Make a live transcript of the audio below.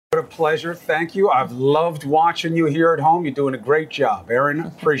pleasure. Thank you. I've loved watching you here at home. You're doing a great job, Aaron.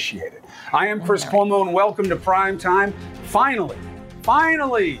 Appreciate it. I am Chris Cuomo, and welcome to Prime Time.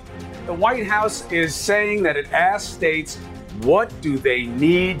 Finally, the White House is saying that it asked states, what do they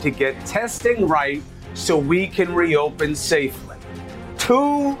need to get testing right so we can reopen safely?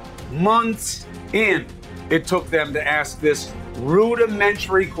 2 months in, it took them to ask this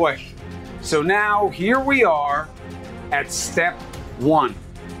rudimentary question. So now here we are at step one,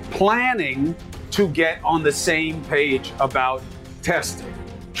 planning to get on the same page about testing.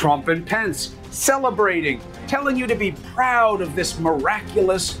 Trump and Pence celebrating, telling you to be proud of this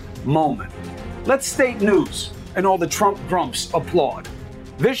miraculous moment. Let's state news, and all the Trump grumps applaud.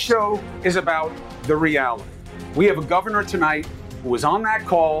 This show is about the reality. We have a governor tonight who was on that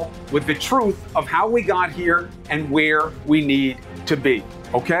call with the truth of how we got here and where we need to be,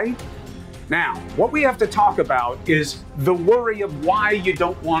 okay? Now, what we have to talk about is the worry of why you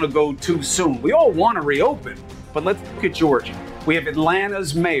don't want to go too soon. We all want to reopen, but let's look at Georgia. We have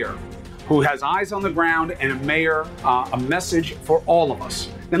Atlanta's mayor who has eyes on the ground and a message for all of us.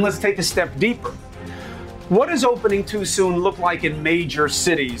 Then let's take a step deeper. What does opening too soon look like in major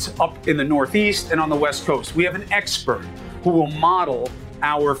cities up in the Northeast and on the West Coast? We have an expert who will model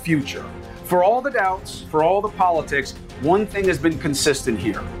our future. For all the doubts, for all the politics, one thing has been consistent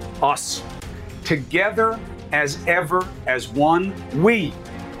here. Us. Together as ever, as one, we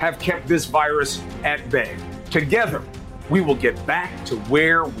have kept this virus at bay. Together, we will get back to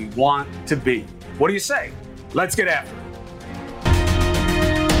where we want to be. What do you say? Let's get after it.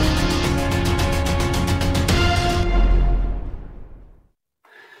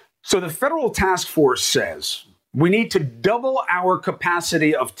 So the federal task force says we need to double our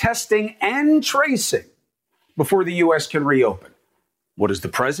capacity of testing and tracing before the U.S. can reopen. What does the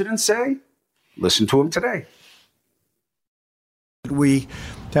president say? Listen to him today. We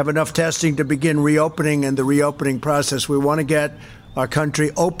have enough testing to begin reopening and the reopening process. We want to get our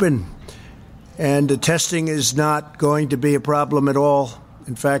country open, and the testing is not going to be a problem at all.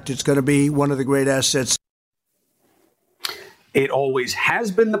 In fact, it's going to be one of the great assets. It always has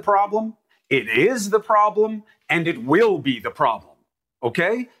been the problem. It is the problem, and it will be the problem.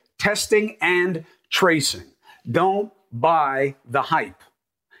 Okay? Testing and tracing. Don't buy the hype.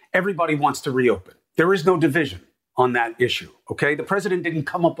 Everybody wants to reopen. There is no division on that issue. Okay? The president didn't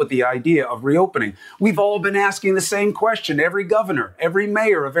come up with the idea of reopening. We've all been asking the same question. Every governor, every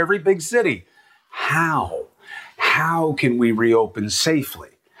mayor of every big city. How? How can we reopen safely?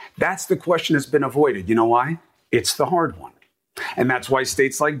 That's the question that's been avoided. You know why? It's the hard one. And that's why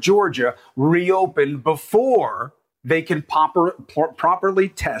states like Georgia reopen before they can properly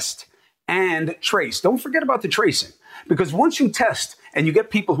test and trace. Don't forget about the tracing, because once you test and you get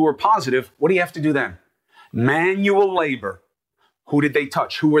people who are positive, what do you have to do then? Manual labor. Who did they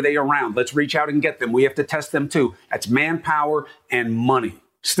touch? Who were they around? Let's reach out and get them. We have to test them too. That's manpower and money.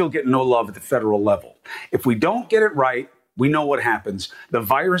 Still getting no love at the federal level. If we don't get it right, we know what happens. The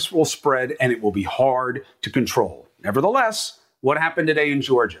virus will spread and it will be hard to control. Nevertheless, what happened today in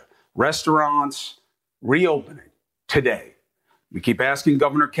Georgia? Restaurants reopening today. We keep asking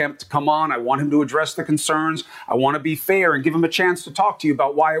Governor Kemp to come on. I want him to address the concerns. I want to be fair and give him a chance to talk to you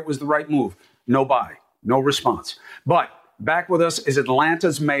about why it was the right move. No buy, no response. But back with us is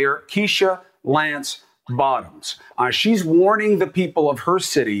Atlanta's mayor, Keisha Lance Bottoms. She's warning the people of her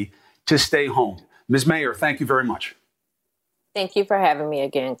city to stay home. Ms. Mayor, thank you very much. Thank you for having me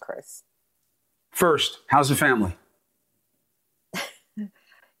again, Chris. First, how's the family?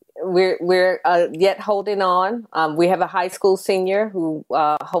 We're yet holding on. We have a high school senior who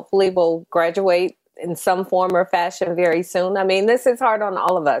hopefully will graduate in some form or fashion very soon. I mean, this is hard on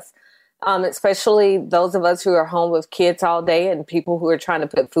all of us, especially those of us who are home with kids all day and people who are trying to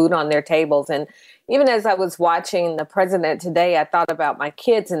put food on their tables. And even as I was watching the president today, I thought about my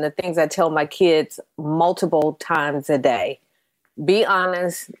kids and the things I tell my kids multiple times a day. Be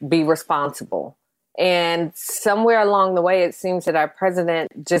honest, be responsible. And somewhere along the way, it seems that our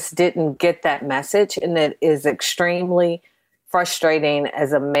president just didn't get that message. And it is extremely frustrating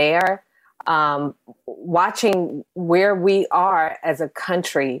as a mayor, watching where we are as a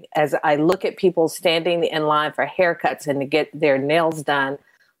country. As I look at people standing in line for haircuts and to get their nails done,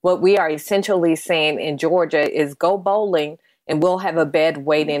 what we are essentially saying in Georgia is go bowling and we'll have a bed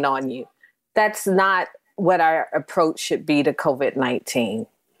waiting on you. That's not what our approach should be to COVID-19.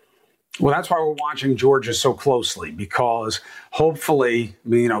 Well, that's why we're watching Georgia so closely, because hopefully,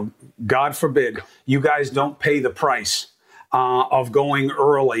 God forbid, you guys don't pay the price of going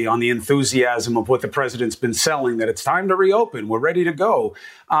early on the enthusiasm of what the president's been selling, that it's time to reopen. We're ready to go.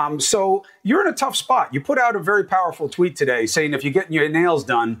 So you're in a tough spot. You put out a very powerful tweet today saying if you're getting your nails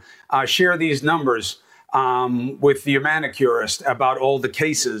done, share these numbers with your manicurist about all the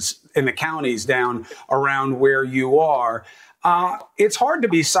cases in the counties down around where you are. It's hard to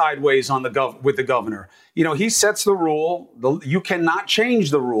be sideways on with the governor. You know, he sets the rule. You cannot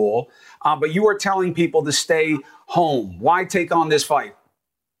change the rule, but you are telling people to stay home. Why take on this fight?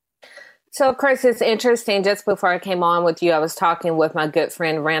 So, Chris, it's interesting. Just before I came on with you, I was talking with my good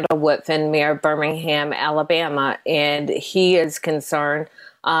friend Randall Woodfin, Mayor of Birmingham, Alabama, and he is concerned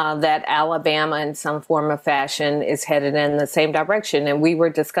that Alabama, in some form or fashion, is headed in the same direction. And we were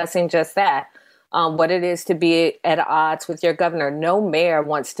discussing just that. What it is to be at odds with your governor. No mayor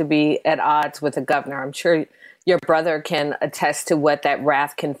wants to be at odds with a governor. I'm sure your brother can attest to what that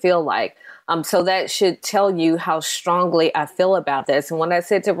wrath can feel like. So that should tell you how strongly I feel about this. And what I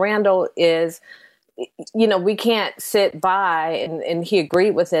said to Randall is, you know, we can't sit by, and he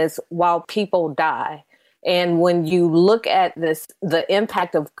agreed with this, while people die. And when you look at this, the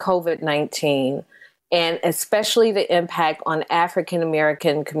impact of COVID-19, and especially the impact on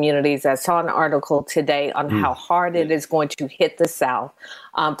African-American communities. I saw an article today on how hard it is going to hit the South,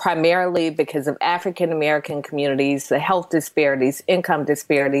 primarily because of African-American communities, the health disparities, income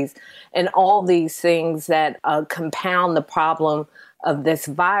disparities, and all these things that compound the problem of this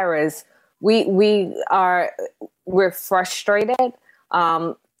virus. We're frustrated.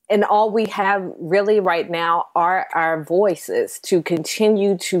 And all we have really right now are our voices to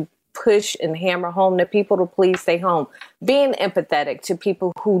continue to push and hammer home to people to please stay home, being empathetic to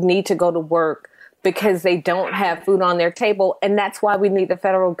people who need to go to work because they don't have food on their table. And that's why we need the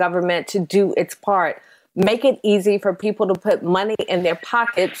federal government to do its part. Make it easy for people to put money in their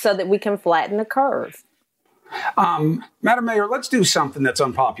pockets so that we can flatten the curve. Madam Mayor, let's do something that's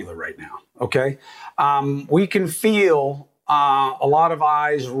unpopular right now, okay? We can feel a lot of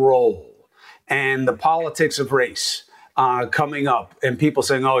eyes roll and the politics of race coming up, and people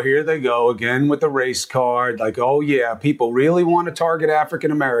saying, oh, here they go again with the race card. Like, oh, yeah, people really want to target African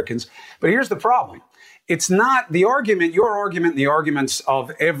Americans. But here's the problem. It's not the argument, your argument, and the arguments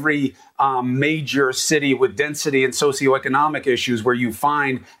of every major city with density and socioeconomic issues where you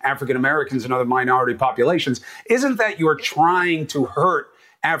find African Americans and other minority populations, isn't that you're trying to hurt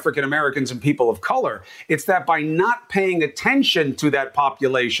African Americans and people of color. It's that by not paying attention to that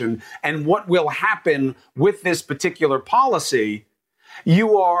population and what will happen with this particular policy,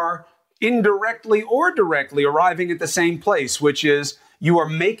 you are indirectly or directly arriving at the same place, which is you are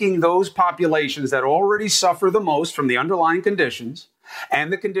making those populations that already suffer the most from the underlying conditions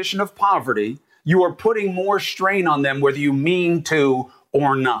and the condition of poverty, you are putting more strain on them, whether you mean to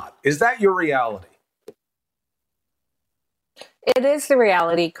or not. Is that your reality? It is the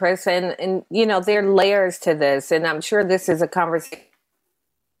reality, Chris, and you know, there are layers to this, and I'm sure this is a conversation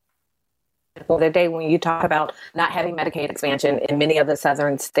the other day when you talk about not having Medicaid expansion in many of the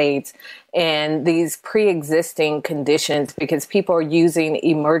southern states and these pre-existing conditions because people are using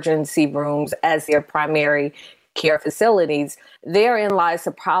emergency rooms as their primary care facilities. Therein lies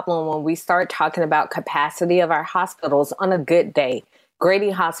the problem when we start talking about capacity of our hospitals on a good day.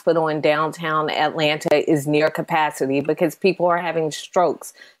 Grady Hospital in downtown Atlanta is near capacity because people are having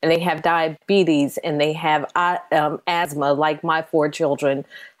strokes and they have diabetes and they have asthma like my 4 children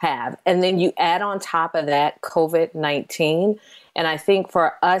have. And then you add on top of that COVID-19. And I think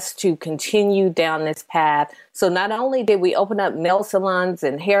for us to continue down this path, so not only did we open up nail salons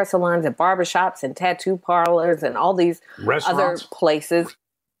and hair salons and barbershops and tattoo parlors and all these other places,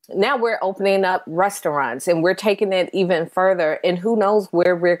 now we're opening up restaurants and we're taking it even further. And who knows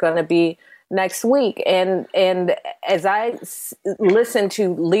where we're going to be next week. And as I listen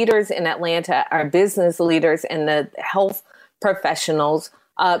to leaders in Atlanta, our business leaders and the health professionals,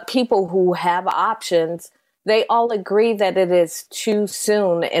 people who have options, they all agree that it is too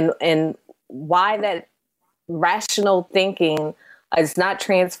soon. And why that rational thinking is not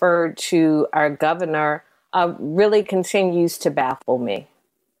transferred to our governor really continues to baffle me.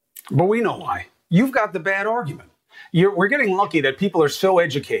 But we know why. You've got the bad argument. We're getting lucky that people are so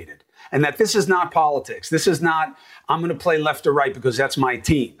educated and that this is not politics. This is not, I'm going to play left or right because that's my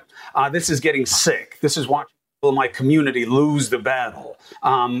team. This is getting sick. This is watching people in my community lose the battle.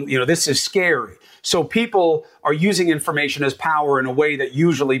 This is scary. So people are using information as power in a way that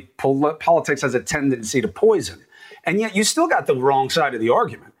usually politics has a tendency to poison. And yet you still got the wrong side of the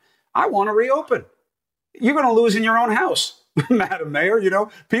argument. I want to reopen. You're going to lose in your own house. Madam Mayor,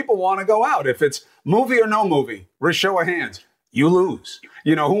 people want to go out. If it's movie or no movie, show of hands, you lose.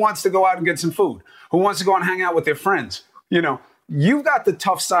 Who wants to go out and get some food? Who wants to go and hang out with their friends? You know, you've got the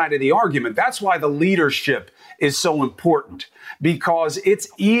tough side of the argument. That's why the leadership is so important, because it's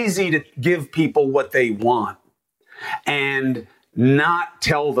easy to give people what they want and not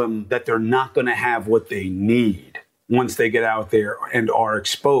tell them that they're not going to have what they need once they get out there and are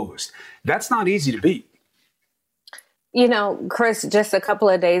exposed. That's not easy to beat. You know, Chris, just a couple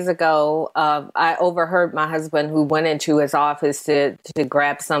of days ago, I overheard my husband, who went into his office to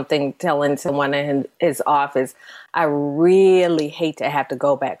grab something, telling someone in his office, I really hate to have to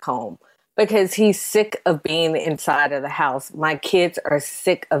go back home, because he's sick of being inside of the house. My kids are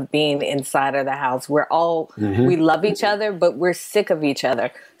sick of being inside of the house. We're all, we love each other, but we're sick of each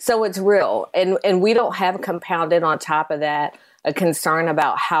other. So it's real. And we don't have compounded on top of that a concern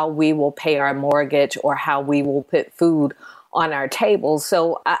about how we will pay our mortgage or how we will put food on our table.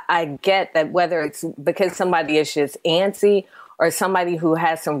 So I get that, whether it's because somebody is just antsy or somebody who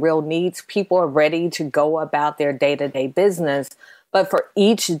has some real needs, people are ready to go about their day-to-day business. But for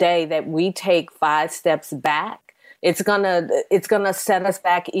each day that we take 5 steps back, it's gonna set us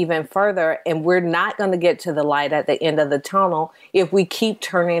back even further, and we're not gonna get to the light at the end of the tunnel if we keep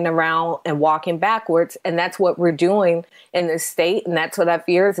turning around and walking backwards. And that's what we're doing in this state, and that's what I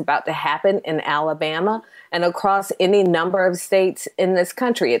fear is about to happen in Alabama and across any number of states in this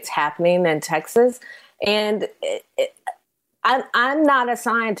country. It's happening in Texas, and I'm not a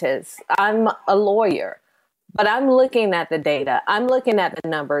scientist. I'm a lawyer. But I'm looking at the data. I'm looking at the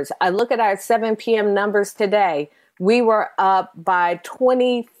numbers. I look at our 7 p.m. numbers today. We were up by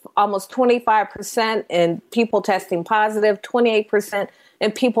almost 25% in people testing positive, 28%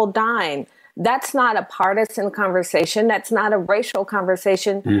 in people dying. That's not a partisan conversation. That's not a racial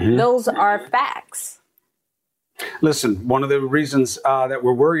conversation. Those are facts. Listen, one of the reasons that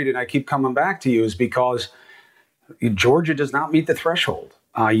we're worried, and I keep coming back to you, is because Georgia does not meet the threshold.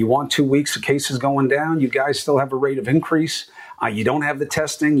 You want 2 weeks of cases going down. You guys still have a rate of increase. You don't have the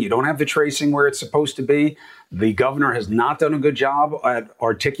testing. You don't have the tracing where it's supposed to be. The governor has not done a good job at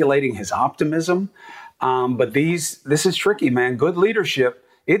articulating his optimism. But this is tricky, man. Good leadership,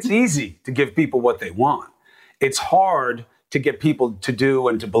 it's easy to give people what they want. It's hard to get people to do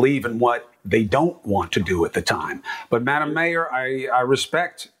and to believe in what they don't want to do at the time. But Madam Mayor, I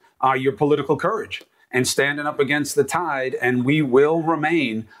respect your political courage and standing up against the tide, and we will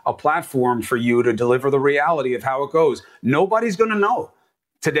remain a platform for you to deliver the reality of how it goes. Nobody's going to know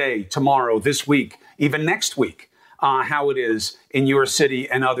today, tomorrow, this week, even next week, how it is in your city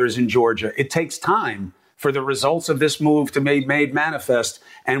and others in Georgia. It takes time for the results of this move to be made manifest,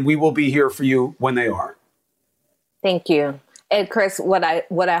 and we will be here for you when they are. Thank you. And Chris, what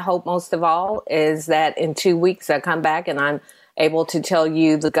I hope most of all is that in 2 weeks I come back and I'm able to tell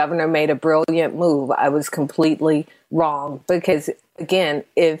you the governor made a brilliant move. I was completely wrong, because, again,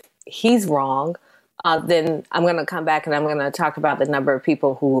 if he's wrong, then I'm going to come back and I'm going to talk about the number of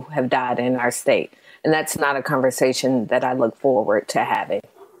people who have died in our state. And that's not a conversation that I look forward to having.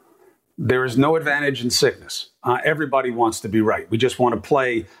 There is no advantage in sickness. Everybody wants to be right. We just want to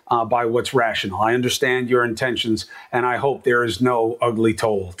play by what's rational. I understand your intentions, and I hope there is no ugly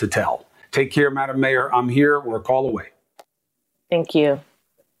toll to tell. Take care, Madam Mayor. I'm here. We're a call away. Thank you.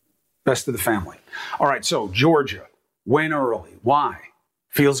 Best of the family. All right, so Georgia, went early. Why?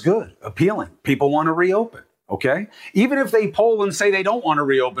 Feels good, appealing. People want to reopen, okay? Even if they poll and say they don't want to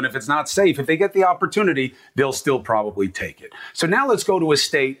reopen if it's not safe, if they get the opportunity, they'll still probably take it. So now let's go to a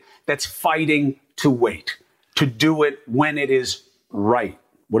state that's fighting to wait, to do it when it is right.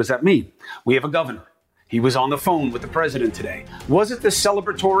 What does that mean? We have a governor. He was on the phone with the president today. Was it the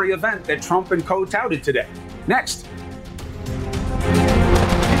celebratory event that Trump and co touted today? Next.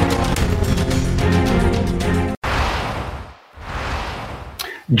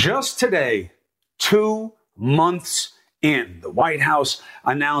 Just today, 2 months in, the White House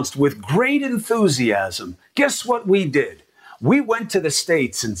announced with great enthusiasm, guess what we did? We went to the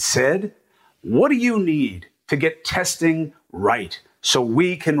states and said, what do you need to get testing right so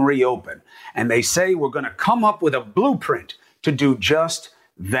we can reopen? And they say we're going to come up with a blueprint to do just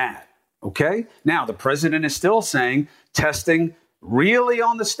that. Okay? Now, the president is still saying testing really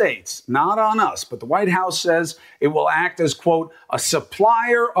on the states, not on us. But the White House says it will act as, quote, a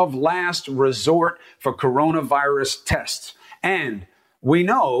supplier of last resort for coronavirus tests. And we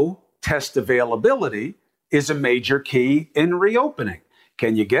know test availability is a major key in reopening.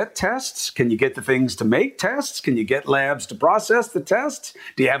 Can you get tests? Can you get the things to make tests? Can you get labs to process the tests?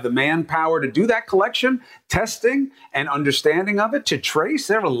 Do you have the manpower to do that collection, testing, and understanding of it to trace?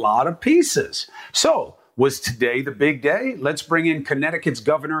 There are a lot of pieces. So, was today the big day? Let's bring in Connecticut's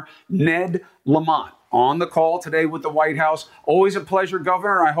Governor Ned Lamont on the call today with the White House. Always a pleasure,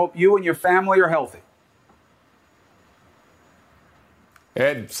 Governor. I hope you and your family are healthy.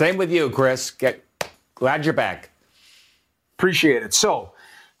 And same with you, Chris. Glad you're back. Appreciate it. So,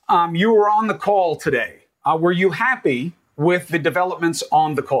 you were on the call today. Were you happy with the developments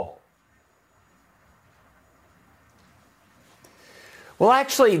on the call? Well,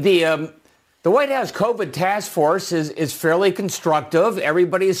 actually, the White House COVID task force is fairly constructive.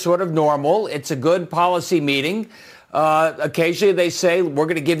 Everybody is sort of normal. It's a good policy meeting. Occasionally they say, we're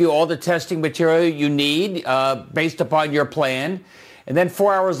going to give you all the testing material you need based upon your plan. And then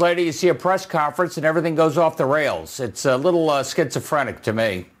 4 hours later, you see a press conference and everything goes off the rails. It's a little schizophrenic to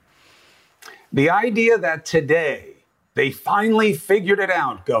me. The idea that today they finally figured it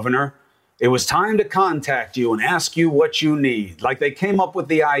out, Governor. It was time to contact you and ask you what you need. Like they came up with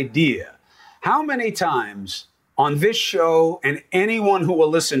the idea. How many times on this show and anyone who will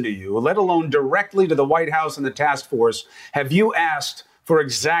listen to you, let alone directly to the White House and the task force, have you asked for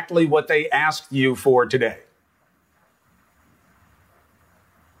exactly what they asked you for today?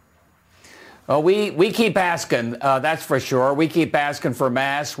 We keep asking, that's for sure. We keep asking for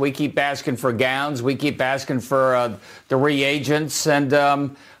masks. We keep asking for gowns. We keep asking for the reagents. And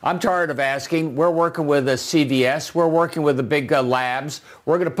I'm tired of asking. We're working with a CVS. We're working with the big labs.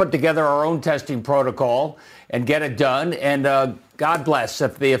 We're going to put together our own testing protocol and get it done. And God bless.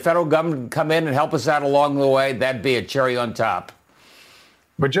 If the federal government can come in and help us out along the way, that'd be a cherry on top.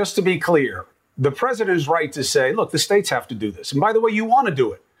 But just to be clear, the president is right to say, look, the states have to do this. And by the way, you want to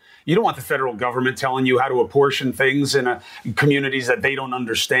do it. You don't want the federal government telling you how to apportion things in communities that they don't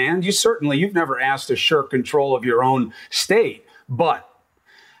understand. You've never asked to shirk control of your own state. But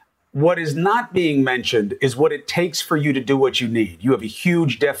what is not being mentioned is what it takes for you to do what you need. You have a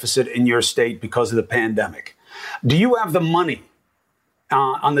huge deficit in your state because of the pandemic. Do you have the money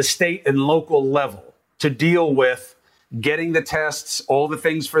on the state and local level to deal with getting the tests, all the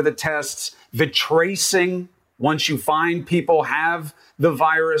things for the tests, the tracing once you find people have the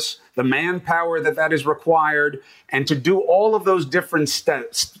virus, the manpower that is required, and to do all of those different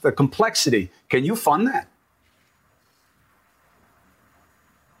steps, the complexity? Can you fund that?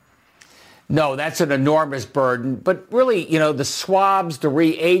 No, that's an enormous burden. But really, the swabs, the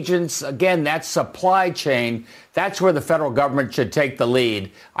reagents, again, that supply chain, that's where the federal government should take the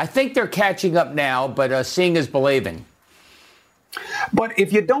lead. I think they're catching up now, but seeing is believing. But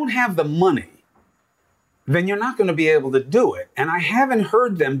if you don't have the money, then you're not going to be able to do it. And I haven't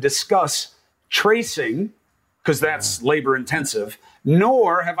heard them discuss tracing, because that's labor intensive,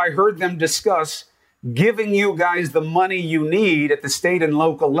 nor have I heard them discuss giving you guys the money you need at the state and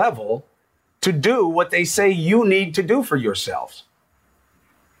local level to do what they say you need to do for yourselves.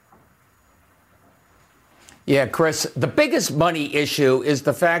 Yeah, Chris, the biggest money issue is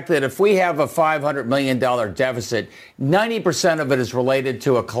the fact that if we have a $500 million deficit, 90% of it is related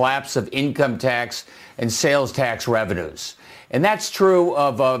to a collapse of income tax and sales tax revenues. And that's true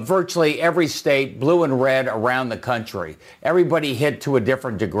of virtually every state, blue and red, around the country. Everybody hit to a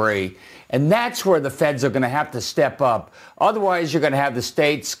different degree. And that's where the feds are going to have to step up. Otherwise, you're going to have the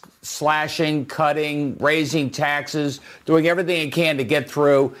states slashing, cutting, raising taxes, doing everything it can to get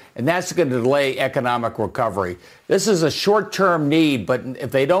through. And that's going to delay economic recovery. This is a short-term need, but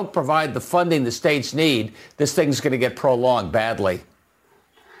if they don't provide the funding the states need, this thing's going to get prolonged badly.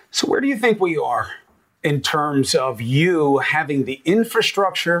 So where do you think we are in terms of you having the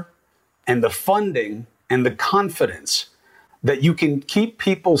infrastructure and the funding and the confidence that you can keep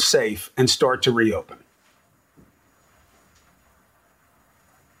people safe and start to reopen?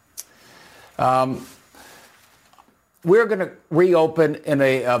 We're going to reopen in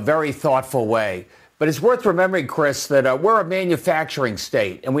a very thoughtful way. But it's worth remembering, Chris, that we're a manufacturing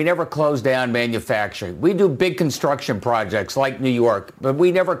state, and we never close down manufacturing. We do big construction projects like New York, but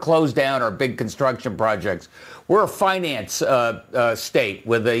we never close down our big construction projects. We're a finance state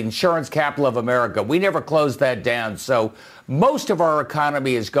with the insurance capital of America. We never close that down. So most of our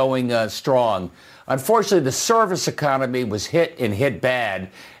economy is going strong. Unfortunately, the service economy was hit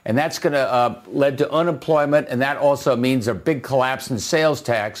bad, and that's going to lead to unemployment, and that also means a big collapse in sales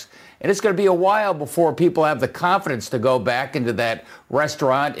tax. And it's going to be a while before people have the confidence to go back into that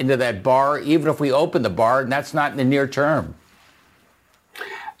restaurant, into that bar, even if we open the bar, and that's not in the near term.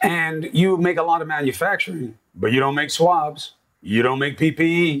 And you make a lot of manufacturing, but you don't make swabs. You don't make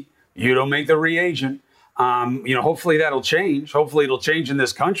PPE. You don't make the reagent. Hopefully that'll change. Hopefully it'll change in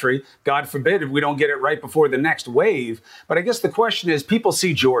this country. God forbid if we don't get it right before the next wave. But I guess the question is, people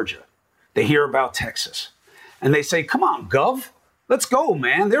see Georgia. They hear about Texas. And they say, come on, Gov. Let's go,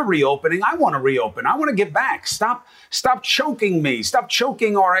 man. They're reopening. I want to reopen. I want to get back. Stop choking me. Stop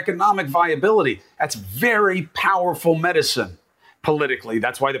choking our economic viability. That's very powerful medicine. politically.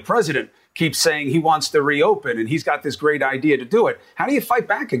 That's why the president keeps saying he wants to reopen and he's got this great idea to do it. How do you fight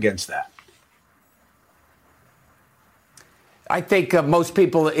back against that? I think most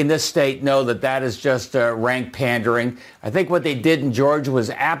people in this state know that that is just rank pandering. I think what they did in Georgia was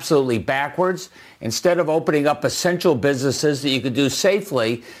absolutely backwards. Instead of opening up essential businesses that you could do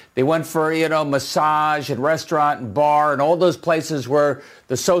safely, they went for, massage and restaurant and bar and all those places where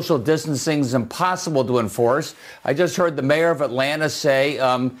the social distancing is impossible to enforce. I just heard the mayor of Atlanta say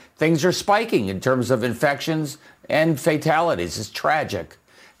things are spiking in terms of infections and fatalities. It's tragic.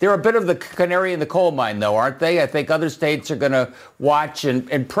 They're a bit of the canary in the coal mine, though, aren't they? I think other states are going to watch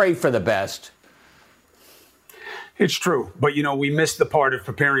and pray for the best. It's true. But, we missed the part of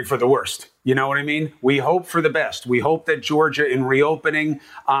preparing for the worst. You know what I mean? We hope for the best. We hope that Georgia, in reopening,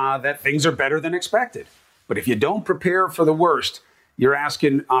 that things are better than expected. But if you don't prepare for the worst, you're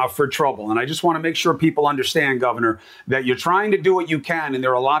asking for trouble. And I just want to make sure people understand, Governor, that you're trying to do what you can. And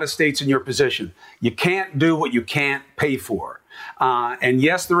there are a lot of states in your position. You can't do what you can't pay for. And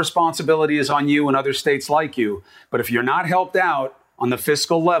yes, the responsibility is on you and other states like you. But if you're not helped out on the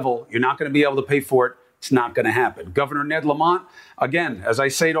fiscal level, you're not going to be able to pay for it. It's not going to happen. Governor Ned Lamont, again, as I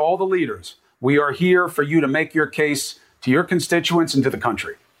say to all the leaders, we are here for you to make your case to your constituents and to the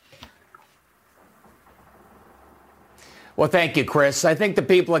country. Well, thank you, Chris. I think the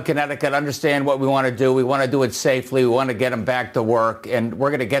people in Connecticut understand what we want to do. We want to do it safely. We want to get them back to work, and we're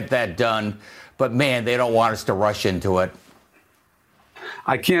going to get that done. But, man, they don't want us to rush into it.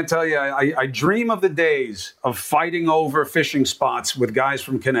 I can't tell you, I dream of the days of fighting over fishing spots with guys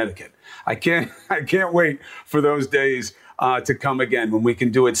from Connecticut. I can't wait for those days to come again when we can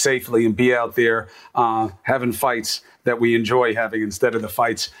do it safely and be out there having fights that we enjoy having instead of the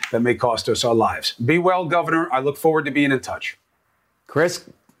fights that may cost us our lives. Be well, Governor. I look forward to being in touch. Chris,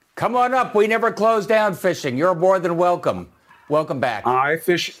 come on up. We never close down fishing. You're more than welcome. Welcome back. I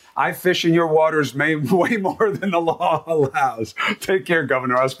fish in your waters way more than the law allows. Take care,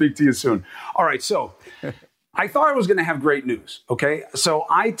 Governor. I'll speak to you soon. All right, so I thought I was going to have great news, okay? So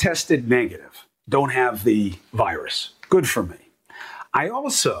I tested negative, don't have the virus. Good for me. I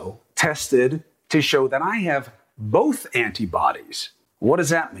also tested to show that I have both antibodies. What does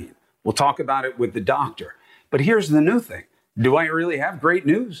that mean? We'll talk about it with the doctor. But here's the new thing. Do I really have great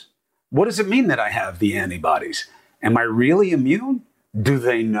news? What does it mean that I have the antibodies? Am I really immune? Do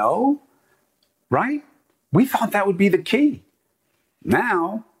they know? Right? We thought that would be the key.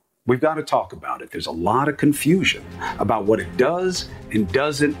 Now, we've got to talk about it. There's a lot of confusion about what it does and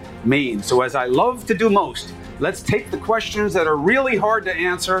doesn't mean. So as I love to do most, let's take the questions that are really hard to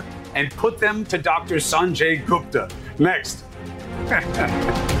answer and put them to Dr. Sanjay Gupta. Next.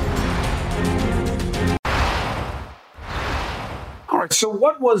 All right, so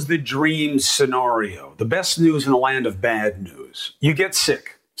what was the dream scenario? The best news in the land of bad news. You get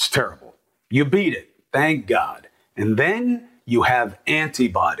sick. It's terrible. You beat it. Thank God. And then you have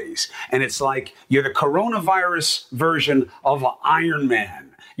antibodies. And it's like you're the coronavirus version of Iron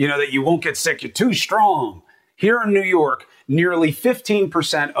Man. That you won't get sick. You're too strong. Here in New York, nearly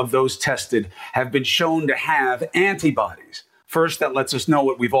 15% of those tested have been shown to have antibodies. First, that lets us know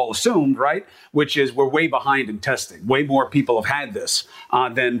what we've all assumed, right? Which is we're way behind in testing. Way more people have had this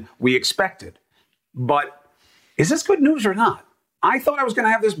than we expected. But is this good news or not? I thought I was going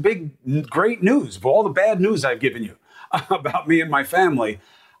to have this big, great news of all the bad news I've given you about me and my family.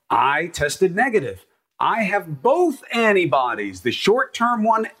 I tested negative. I have both antibodies, the short-term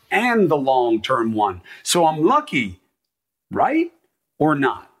one and the long-term one. So I'm lucky, right? Or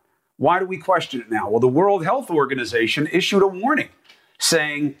not? Why do we question it now? Well, the World Health Organization issued a warning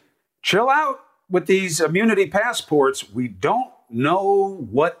saying, chill out with these immunity passports. We don't know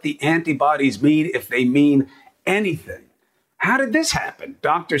what the antibodies mean, if they mean anything. How did this happen?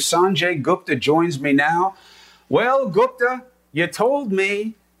 Dr. Sanjay Gupta joins me now. Well, Gupta, you told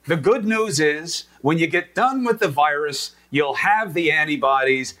me the good news is when you get done with the virus, you'll have the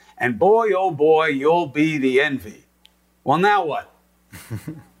antibodies, and boy, oh boy, you'll be the envy. Well, now what?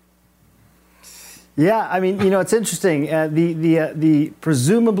 Yeah, I mean, it's interesting. The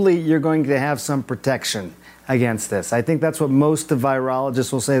presumably you're going to have some protection against this. I think that's what most of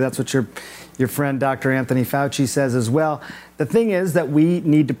virologists will say. That's what your friend Dr. Anthony Fauci says as well. The thing is that we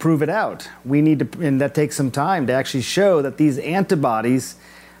need to prove it out. We need to, and that takes some time to actually show that these antibodies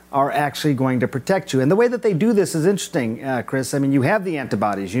are actually going to protect you. And the way that they do this is interesting, Chris. I mean, you have the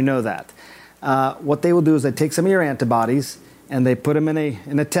antibodies, you know that. What they will do is they take some of your antibodies and they put them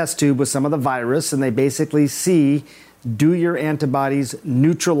in a test tube with some of the virus, and they basically see, do your antibodies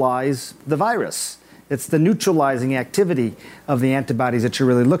neutralize the virus? It's the neutralizing activity of the antibodies that you're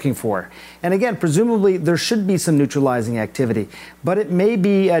really looking for. And again, presumably there should be some neutralizing activity, but it may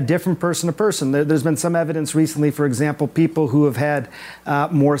be different person to person. There's been some evidence recently, for example, people who have had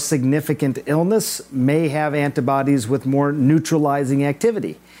more significant illness may have antibodies with more neutralizing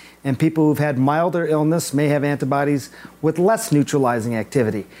activity. And people who've had milder illness may have antibodies with less neutralizing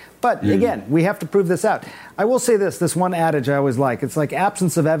activity. But again, we have to prove this out. I will say this one adage I always like. It's like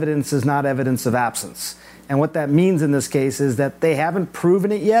absence of evidence is not evidence of absence. And what that means in this case is that they haven't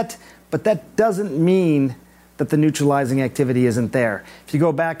proven it yet, but that doesn't mean that the neutralizing activity isn't there. If you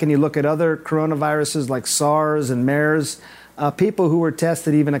go back and you look at other coronaviruses like SARS and MERS, people who were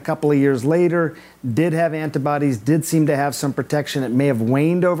tested even a couple of years later did have antibodies, did seem to have some protection. It may have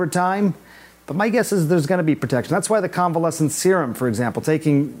waned over time, but my guess is there's going to be protection. That's why the convalescent serum, for example,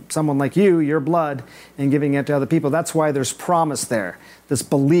 taking someone like you, your blood, and giving it to other people, that's why there's promise there. This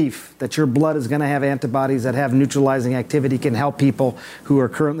belief that your blood is going to have antibodies that have neutralizing activity can help people who are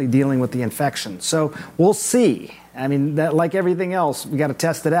currently dealing with the infection. So we'll see. I mean, that, like everything else, we got to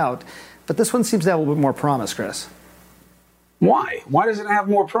test it out. But this one seems to have a little bit more promise, Chris. Why? Why does it have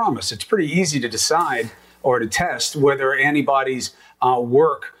more promise? It's pretty easy to decide or to test whether antibodies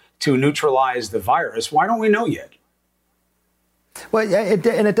work to neutralize the virus. Why don't we know yet? Well,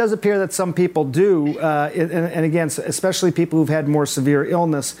 it does appear that some people do, and again, especially people who've had more severe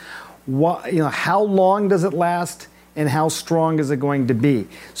illness. How long does it last, and how strong is it going to be?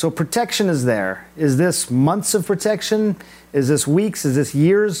 So protection is there. Is this months of protection? Is this weeks? Is this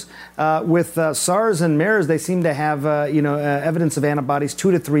years? With SARS and MERS, they seem to have evidence of antibodies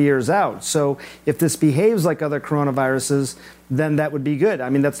 2 to 3 years out. So if this behaves like other coronaviruses, then that would be good. I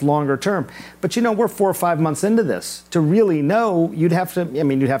mean, that's longer term. But we're 4 or 5 months into this. To really know, you'd have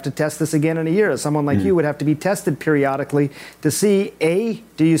to test this again in a year. Someone like you would have to be tested periodically to see, A,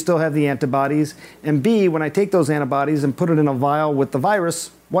 do you still have the antibodies? And B, when I take those antibodies and put it in a vial with the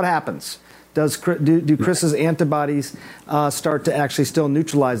virus, what happens? Do Chris's antibodies start to actually still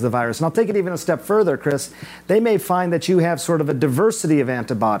neutralize the virus? And I'll take it even a step further, Chris. They may find that you have sort of a diversity of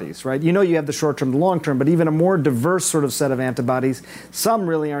antibodies, right? You have the short-term, the long-term, but even a more diverse sort of set of antibodies. Some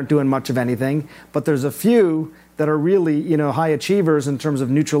really aren't doing much of anything, but there's a few that are really, high achievers in terms of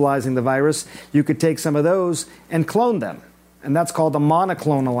neutralizing the virus. You could take some of those and clone them. And that's called a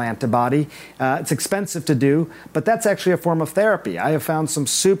monoclonal antibody. It's expensive to do, but that's actually a form of therapy. I have found some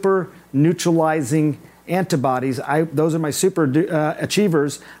super neutralizing antibodies. Those are my super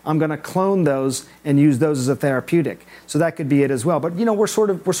achievers. I'm going to clone those and use those as a therapeutic. So that could be it as well. But we're sort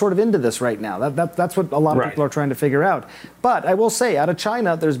of into this right now. That's what a lot of people are trying to figure out. But I will say, out of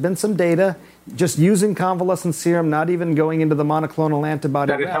China, there's been some data just using convalescent serum, not even going into the monoclonal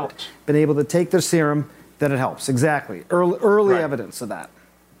antibody route, helped. Been able to take their serum. That it helps. Exactly. Early evidence of that.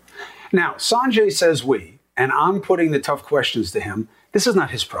 Now, Sanjay says and I'm putting the tough questions to him. This is not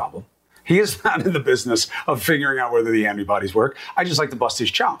his problem. He is not in the business of figuring out whether the antibodies work. I just like to bust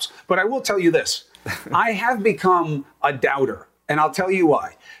his chops. But I will tell you this. I have become a doubter, and I'll tell you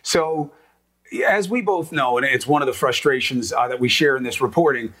why. So, as we both know, and it's one of the frustrations that we share in this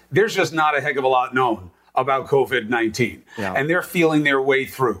reporting, there's just not a heck of a lot known about COVID-19. Yeah. And they're feeling their way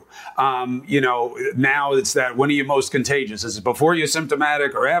through. Now it's that, when are you most contagious? Is it before you're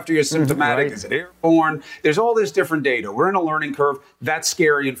symptomatic or after you're symptomatic? Right. Is it airborne? There's all this different data. We're in a learning curve. That's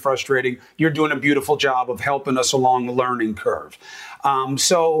scary and frustrating. You're doing a beautiful job of helping us along the learning curve.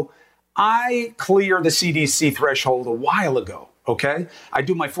 So I cleared the CDC threshold a while ago. Okay. I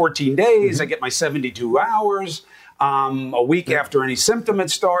do my 14 days. I get my 72 hours, a week after any symptom had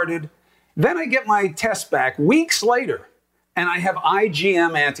started. Then I get my test back weeks later, and I have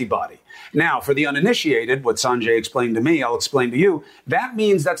IgM antibody. Now, for the uninitiated, what Sanjay explained to me, I'll explain to you. That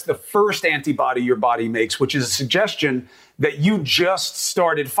means that's the first antibody your body makes, which is a suggestion that you just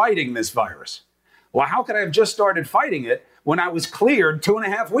started fighting this virus. Well, how could I have just started fighting it when I was cleared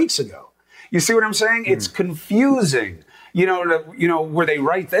 2.5 weeks ago? You see what I'm saying? It's confusing. Were they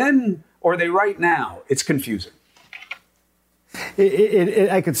right then or are they right now? It's confusing.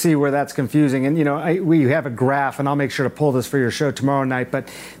 I could see where that's confusing. And, we have a graph, and I'll make sure to pull this for your show tomorrow night. But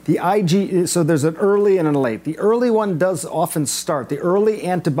so there's an early and a late. The early one does often start. The early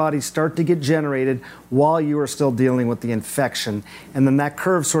antibodies start to get generated while you are still dealing with the infection. And then that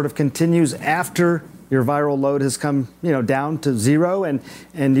curve sort of continues after your viral load has come, down to zero, and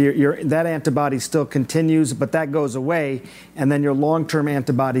that antibody still continues, but that goes away, and then your long-term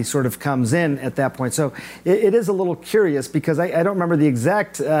antibody sort of comes in at that point. So it is a little curious because I don't remember the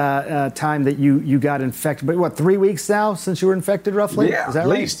exact time that you got infected, but 3 weeks now since you were infected, roughly? Yeah, is that at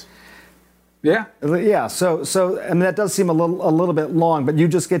right? least. Yeah. Yeah. So I mean, that does seem a little bit long, but you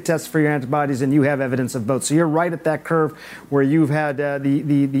just get tested for your antibodies and you have evidence of both. So you're right at that curve where you've had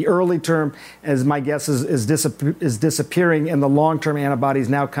the early term, as my guess is disappearing, and the long term antibodies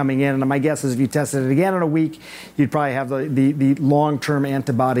now coming in. And my guess is if you tested it again in a week, you'd probably have the long term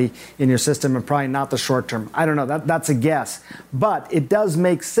antibody in your system and probably not the short term. I don't know. That's a guess, but it does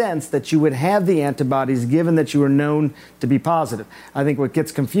make sense that you would have the antibodies given that you are known to be positive. I think what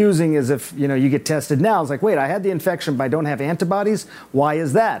gets confusing is if you get tested now, it's like, wait, I had the infection, but I don't have antibodies. Why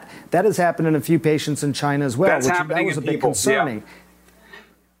is that? That has happened in a few patients in China as well. That's happening that was in a bit people. concerning.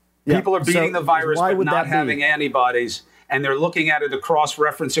 Yeah. People are beating the virus, but not having antibodies, and they're looking at it to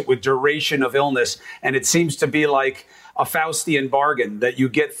cross-reference it with duration of illness, and it seems to be like a Faustian bargain that you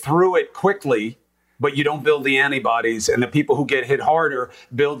get through it quickly, but you don't build the antibodies, and the people who get hit harder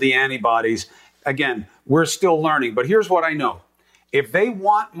build the antibodies. Again, we're still learning, but here's what I know. If they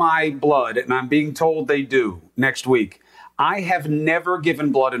want my blood, and I'm being told they do next week, I have never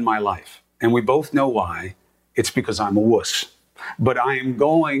given blood in my life. And we both know why. It's because I'm a wuss. But I am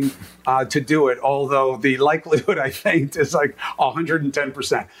going to do it, although the likelihood, I think, is like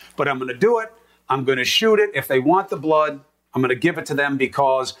 110%. But I'm going to do it. I'm going to shoot it. If they want the blood, I'm going to give it to them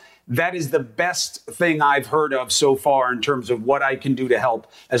because that is the best thing I've heard of so far in terms of what I can do to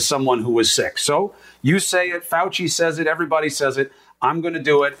help as someone who is sick. So you say it, Fauci says it, everybody says it. I'm going to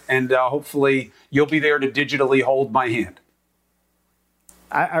do it, and hopefully you'll be there to digitally hold my hand.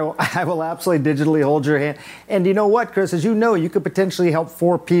 I will absolutely digitally hold your hand. And you know what, Chris? As you know, you could potentially help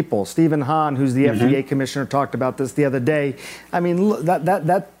 4 people. Stephen Hahn, who's the FDA commissioner, talked about this the other day. I mean,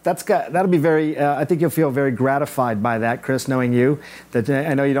 that'll be very. I think you'll feel very gratified by that, Chris, knowing you. That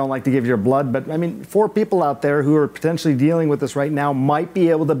I know you don't like to give your blood, but I mean, 4 people out there who are potentially dealing with this right now might be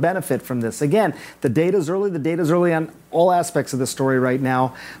able to benefit from this. Again, the data's early. The data's early on all aspects of the story right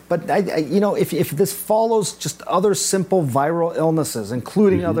now. But if this follows just other simple viral illnesses,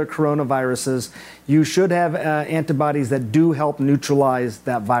 including other coronaviruses, you should have antibodies that do help neutralize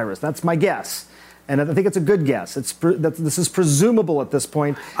that virus. That's my guess. And I think it's a good guess. This is presumable at this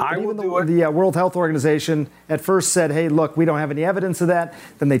point. The World Health Organization at first said, hey, look, we don't have any evidence of that.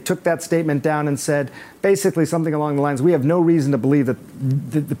 Then they took that statement down and said basically something along the lines, we have no reason to believe that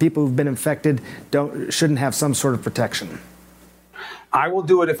the people who've been infected shouldn't have some sort of protection. I will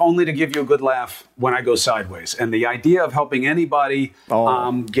do it if only to give you a good laugh when I go sideways. And the idea of helping anybody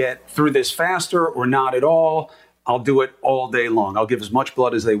get through this faster or not at all, I'll do it all day long. I'll give as much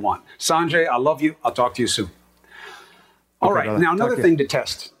blood as they want. Sanjay, I love you. I'll talk to you soon. All right. Now, another thing to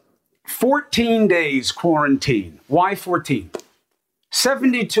test. 14 days quarantine. Why 14?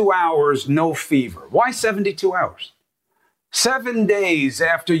 72 hours, no fever. Why 72 hours? 7 days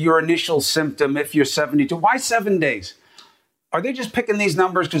after your initial symptom, if you're 72. Why 7 days? Are they just picking these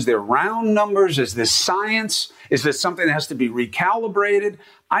numbers because they're round numbers? Is this science? Is this something that has to be recalibrated?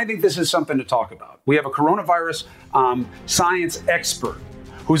 I think this is something to talk about. We have a coronavirus science expert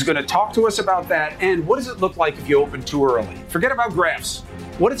who's going to talk to us about that. And what does it look like if you open too early? Forget about graphs.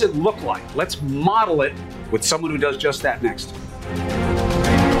 What does it look like? Let's model it with someone who does just that next.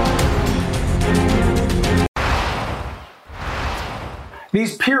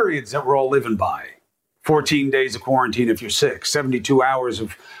 These periods that we're all living by. 14 days of quarantine if you're sick, 72 hours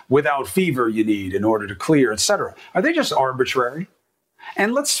of without fever you need in order to clear, etc. Are they just arbitrary?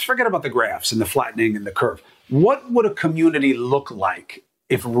 And let's forget about the graphs and the flattening and the curve. What would a community look like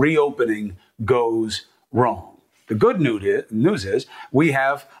if reopening goes wrong? The good news is we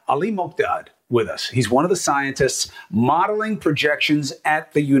have Ali Moqdad with us. He's one of the scientists modeling projections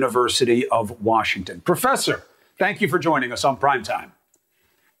at the University of Washington. Professor, thank you for joining us on Primetime.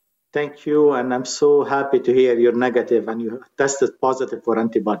 Thank you, and I'm so happy to hear you're negative and you tested positive for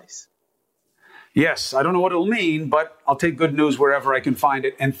antibodies. Yes, I don't know what it'll mean, but I'll take good news wherever I can find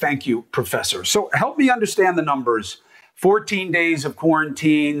it. And thank you, Professor. So help me understand the numbers. 14 days of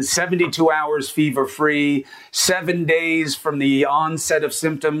quarantine, 72 hours fever-free, 7 days from the onset of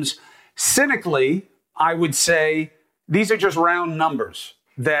symptoms. Cynically, I would say these are just round numbers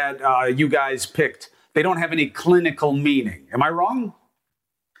that you guys picked. They don't have any clinical meaning. Am I wrong?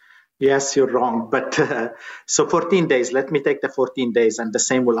 Yes, you're wrong. But so 14 days, let me take the 14 days and the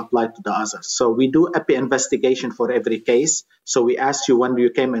same will apply to the others. So we do epi investigation for every case. So we ask you when you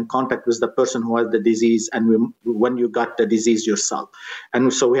came in contact with the person who had the disease and when you got the disease yourself.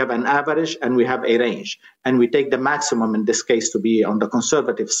 And so we have an average and we have a range. And we take the maximum in this case to be on the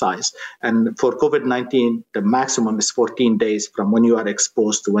conservative side. And for COVID-19, the maximum is 14 days from when you are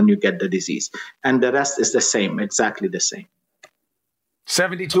exposed to when you get the disease. And the rest is the same, exactly the same.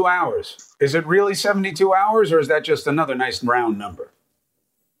 72 hours. Is it really 72 hours or is that just another nice round number?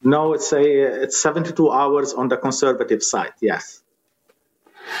 No, it's 72 hours on the conservative side. Yes.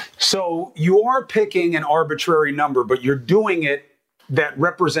 So you are picking an arbitrary number, but you're doing it that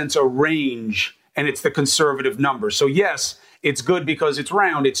represents a range, and it's the conservative number. So yes, it's good because it's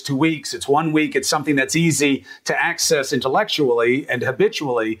round. It's 2 weeks. It's 1 week. It's something that's easy to access intellectually and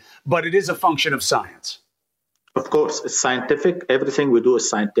habitually, but it is a function of science. Of course, it's scientific. Everything we do is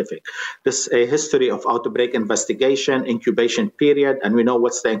scientific. This is a history of outbreak investigation, incubation period, and we know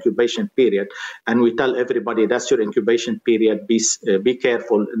what's the incubation period. And we tell everybody that's your incubation period. Be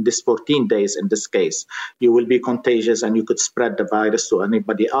careful in this 14 days. In this case, you will be contagious and you could spread the virus to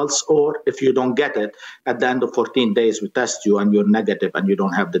anybody else. Or if you don't get it, at the end of 14 days, we test you and you're negative and you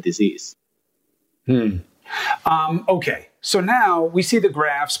don't have the disease. Okay, so now we see the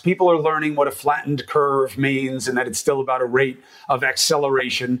graphs. People are learning what a flattened curve means and that it's still about a rate of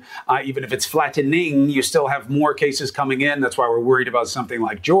acceleration. Even if it's flattening, you still have more cases coming in. That's why we're worried about something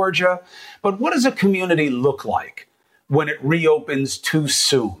like Georgia. But what does a community look like when it reopens too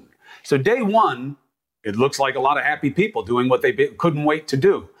soon? So day one, it looks like a lot of happy people doing what they couldn't wait to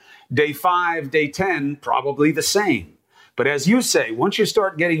do. Day 5, day 10, probably the same. But as you say, once you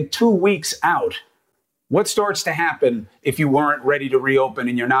start getting 2 weeks out, what starts to happen if you weren't ready to reopen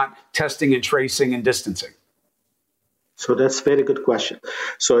and you're not testing and tracing and distancing? So that's a very good question.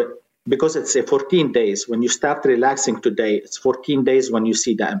 So because it's a 14 days, when you start relaxing today, it's 14 days when you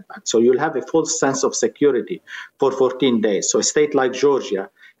see the impact. So you'll have a full sense of security for 14 days. So a state like Georgia,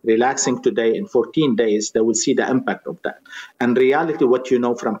 relaxing today in 14 days, they will see the impact of that. And reality, what you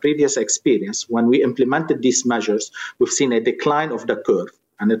know from previous experience, when we implemented these measures, we've seen a decline of the curve.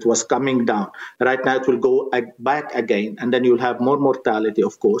 And it was coming down. Right now, it will go back again, and then you'll have more mortality,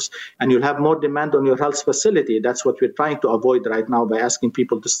 of course, and you'll have more demand on your health facility. That's what we're trying to avoid right now by asking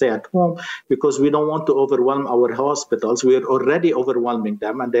people to stay at home, because we don't want to overwhelm our hospitals. We're already overwhelming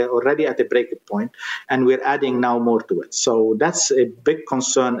them, and they're already at a breaking point, and we're adding now more to it. So that's a big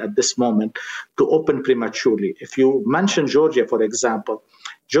concern at this moment to open prematurely. If you mention Georgia, for example,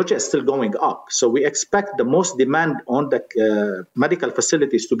 Georgia is still going up. So we expect the most demand on the medical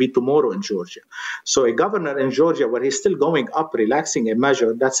facilities to be tomorrow in Georgia. So a governor in Georgia, where he's still going up, relaxing a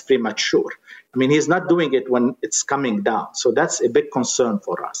measure, that's premature. I mean, he's not doing it when it's coming down. So that's a big concern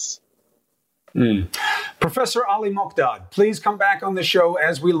for us. Professor Ali Mokdad, please come back on the show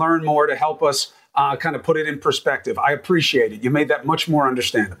as we learn more to help us kind of put it in perspective. I appreciate it. You made that much more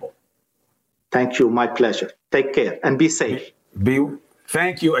understandable. Thank you. My pleasure. Take care and be safe.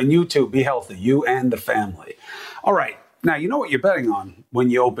 Thank you. And you too. Be healthy. You and the family. All right. Now, you know what you're betting on when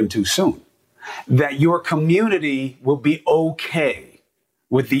you open too soon? That your community will be okay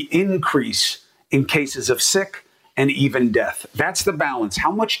with the increase in cases of sick and even death. That's the balance.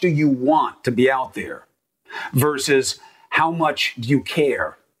 How much do you want to be out there versus how much do you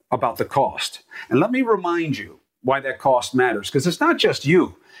care about the cost? And let me remind you why that cost matters, because it's not just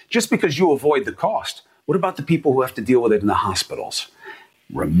you. Just because you avoid the cost, what about the people who have to deal with it in the hospitals?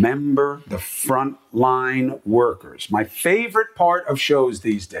 Remember the frontline workers. My favorite part of shows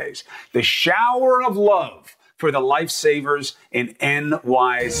these days, the shower of love for the lifesavers in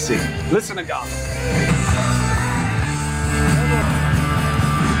NYC. Listen to God.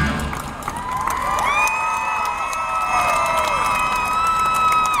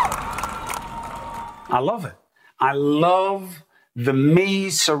 I love it. I love the me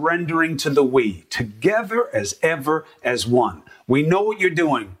surrendering to the we, together as ever as one. We know what you're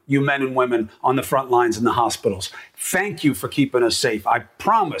doing, you men and women on the front lines in the hospitals. Thank you for keeping us safe. I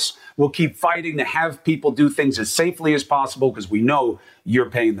promise we'll keep fighting to have people do things as safely as possible because we know you're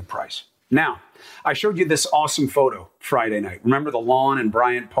paying the price. Now, I showed you this awesome photo Friday night. Remember the lawn in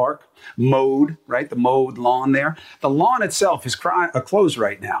Bryant Park? Mowed, right? The mowed lawn there. The lawn itself is closed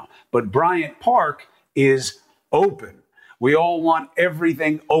right now, but Bryant Park is open. We all want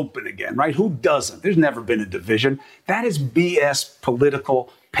everything open again, right? Who doesn't? There's never been a division. That is BS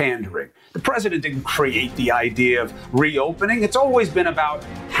political pandering. The president didn't create the idea of reopening. It's always been about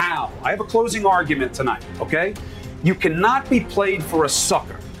how. I have a closing argument tonight, okay? You cannot be played for a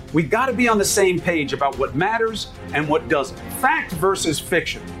sucker. We got to be on the same page about what matters and what doesn't. Fact versus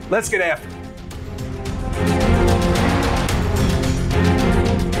fiction. Let's get after it.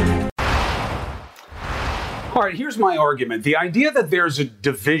 All right, here's my argument. The idea that there's a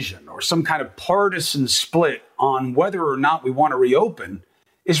division or some kind of partisan split on whether or not we want to reopen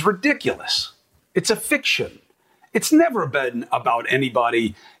is ridiculous. It's a fiction. It's never been about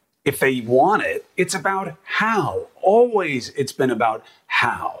anybody if they want it. It's about how. Always it's been about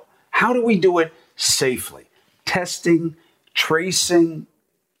how. How do we do it safely? Testing, tracing.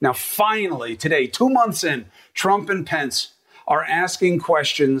 Now, finally, today, 2 months in, Trump and Pence are asking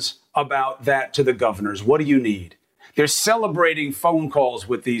questions about that to the governors. What do you need? They're celebrating phone calls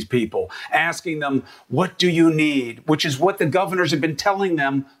with these people, asking them, what do you need? Which is what the governors have been telling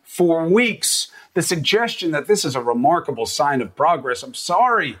them for weeks. The suggestion that this is a remarkable sign of progress, I'm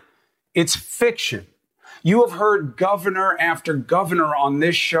sorry, it's fiction. You have heard governor after governor on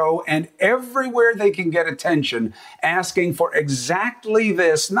this show and everywhere they can get attention asking for exactly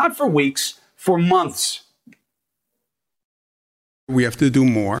this, not for weeks, for months. We have to do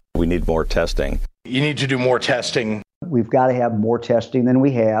more. We need more testing. You need to do more testing. We've got to have more testing than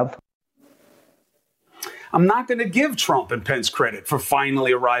we have. I'm not going to give Trump and Pence credit for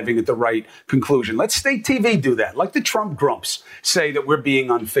finally arriving at the right conclusion. Let state TV do that. Like the Trump grumps say that we're being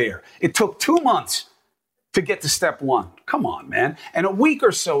unfair. It took 2 months to get to step one. Come on, man. And a week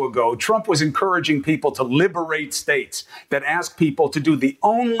or so ago, Trump was encouraging people to liberate states that ask people to do the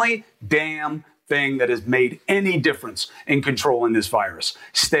only damn thing that has made any difference in controlling this virus.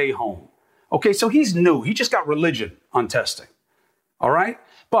 Stay home. Okay, so he's new. He just got religion on testing. All right?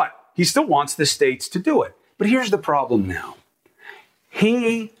 But he still wants the states to do it. But here's the problem now.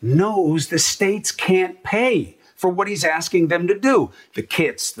 He knows the states can't pay for what he's asking them to do. The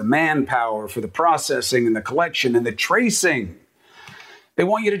kits, the manpower for the processing and the collection and the tracing. They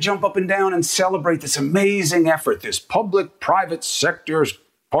want you to jump up and down and celebrate this amazing effort, this public-private sector's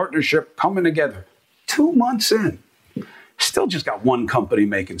partnership coming together. 2 months in. Still just got one company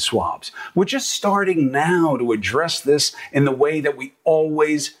making swabs. We're just starting now to address this in the way that we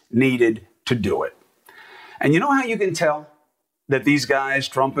always needed to do it. And you know how you can tell that these guys,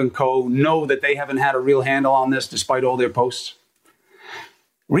 Trump and co., know that they haven't had a real handle on this despite all their posts?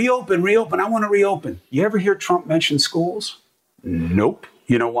 Reopen, reopen, I want to reopen. You ever hear Trump mention schools? Nope.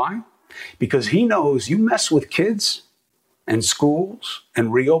 You know why? Because he knows you mess with kids and schools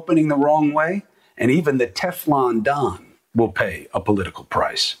and reopening the wrong way, and even the Teflon Don will pay a political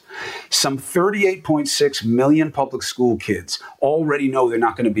price. Some 38.6 million public school kids already know they're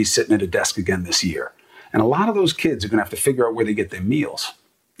not going to be sitting at a desk again this year. And a lot of those kids are going to have to figure out where they get their meals.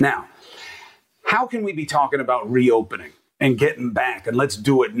 Now, how can we be talking about reopening and getting back and let's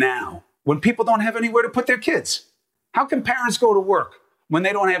do it now when people don't have anywhere to put their kids? How can parents go to work when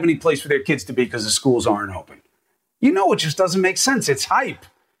they don't have any place for their kids to be because the schools aren't open? You know, it just doesn't make sense. It's hype.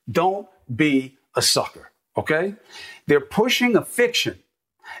 Don't be a sucker, okay? They're pushing a fiction.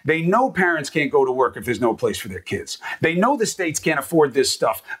 They know parents can't go to work if there's no place for their kids. They know the states can't afford this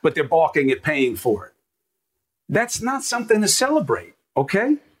stuff, but they're balking at paying for it. That's not something to celebrate,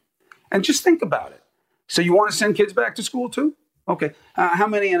 okay? And just think about it. So you want to send kids back to school too? Okay. How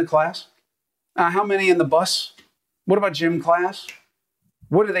many in a class? How many in the bus? What about gym class?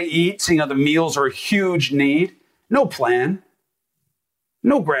 What do they eat? So, the meals are a huge need. No plan.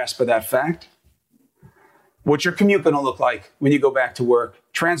 No grasp of that fact. What's your commute going to look like when you go back to work?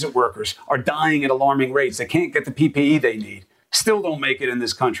 Transit workers are dying at alarming rates. They can't get the PPE they need. Still don't make it in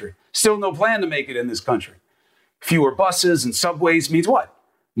this country. Still no plan to make it in this country. Fewer buses and subways means what?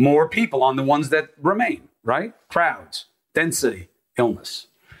 More people on the ones that remain, right? Crowds, density, illness.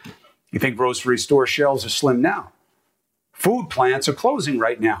 You think grocery store shelves are slim now? Food plants are closing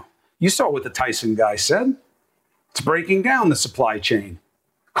right now. You saw what the Tyson guy said. It's breaking down the supply chain.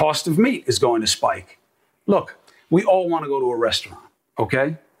 Cost of meat is going to spike. Look, we all want to go to a restaurant,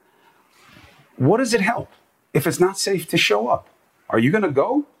 okay? What does it help if it's not safe to show up? Are you going to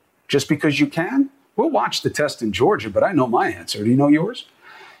go just because you can? We'll watch the test in Georgia, but I know my answer. Do you know yours?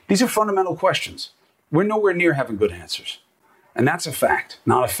 These are fundamental questions. We're nowhere near having good answers. And that's a fact,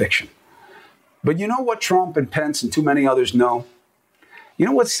 not a fiction. But you know what Trump and Pence and too many others know? You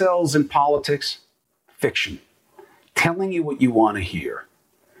know what sells in politics? Fiction. Telling you what you want to hear.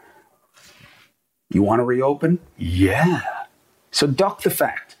 You want to reopen? Yeah. So duck the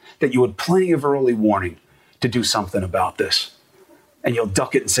fact that you had plenty of early warning to do something about this. And you'll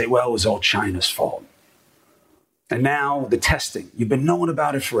duck it and say, well, it was all China's fault. And now the testing, you've been knowing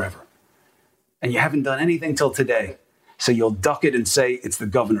about it forever. And you haven't done anything till today. So you'll duck it and say it's the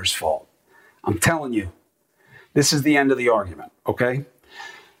governor's fault. I'm telling you, this is the end of the argument, okay?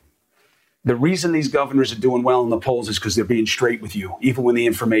 The reason these governors are doing well in the polls is because they're being straight with you, even when the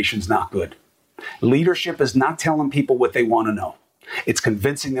information's not good. Leadership is not telling people what they want to know. It's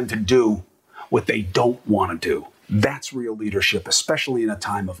convincing them to do what they don't want to do. That's real leadership, especially in a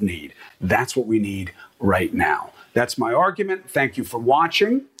time of need. That's what we need right now. That's my argument. Thank you for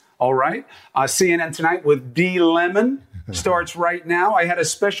watching. All right. CNN Tonight with D. Lemon starts right now. I had a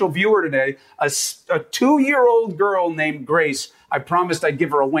special viewer today, a 2-year-old girl named Grace. I promised I'd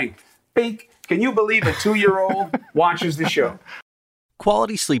give her a wink. Bink. Can you believe a 2-year-old watches the show?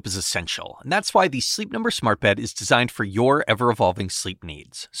 Quality sleep is essential, and that's why the Sleep Number Smart Bed is designed for your ever-evolving sleep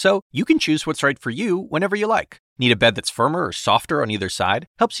needs. So you can choose what's right for you whenever you like. Need a bed that's firmer or softer on either side?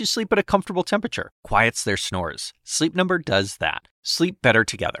 Helps you sleep at a comfortable temperature. Quiets their snores. Sleep Number does that. Sleep better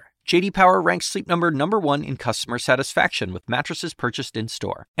together. J.D. Power ranks Sleep Number number 1 in customer satisfaction with mattresses purchased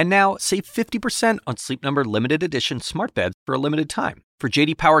in-store. And now, save 50% on Sleep Number limited edition smart beds for a limited time. For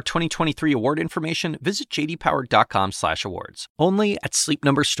J.D. Power 2023 award information, visit jdpower.com/awards. Only at Sleep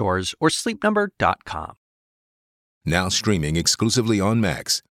Number stores or sleepnumber.com. Now streaming exclusively on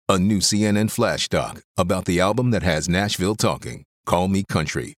Max, a new CNN flash doc about the album that has Nashville talking, Call Me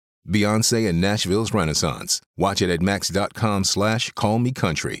Country. Beyoncé and Nashville's Renaissance. Watch it at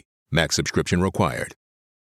max.com/callmecountry. Max subscription required.